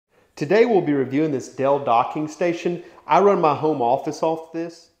Today we'll be reviewing this Dell docking station. I run my home office off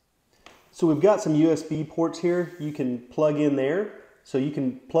this. So we've got some USB ports here you can plug in there. So you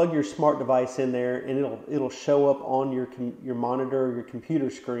can plug your smart device in there and it'll show up on your monitor or your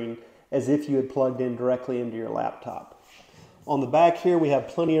computer screen as if you had plugged in directly into your laptop. On the back here we have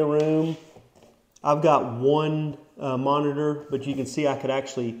plenty of room. I've got one monitor, but you can see I could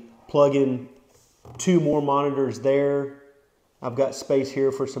actually plug in two more monitors there. I've got space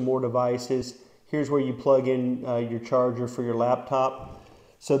here for some more devices. Here's where you plug in your charger for your laptop.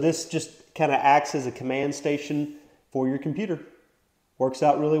 So this just kind of acts as a command station for your computer. Works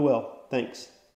out really well. Thanks.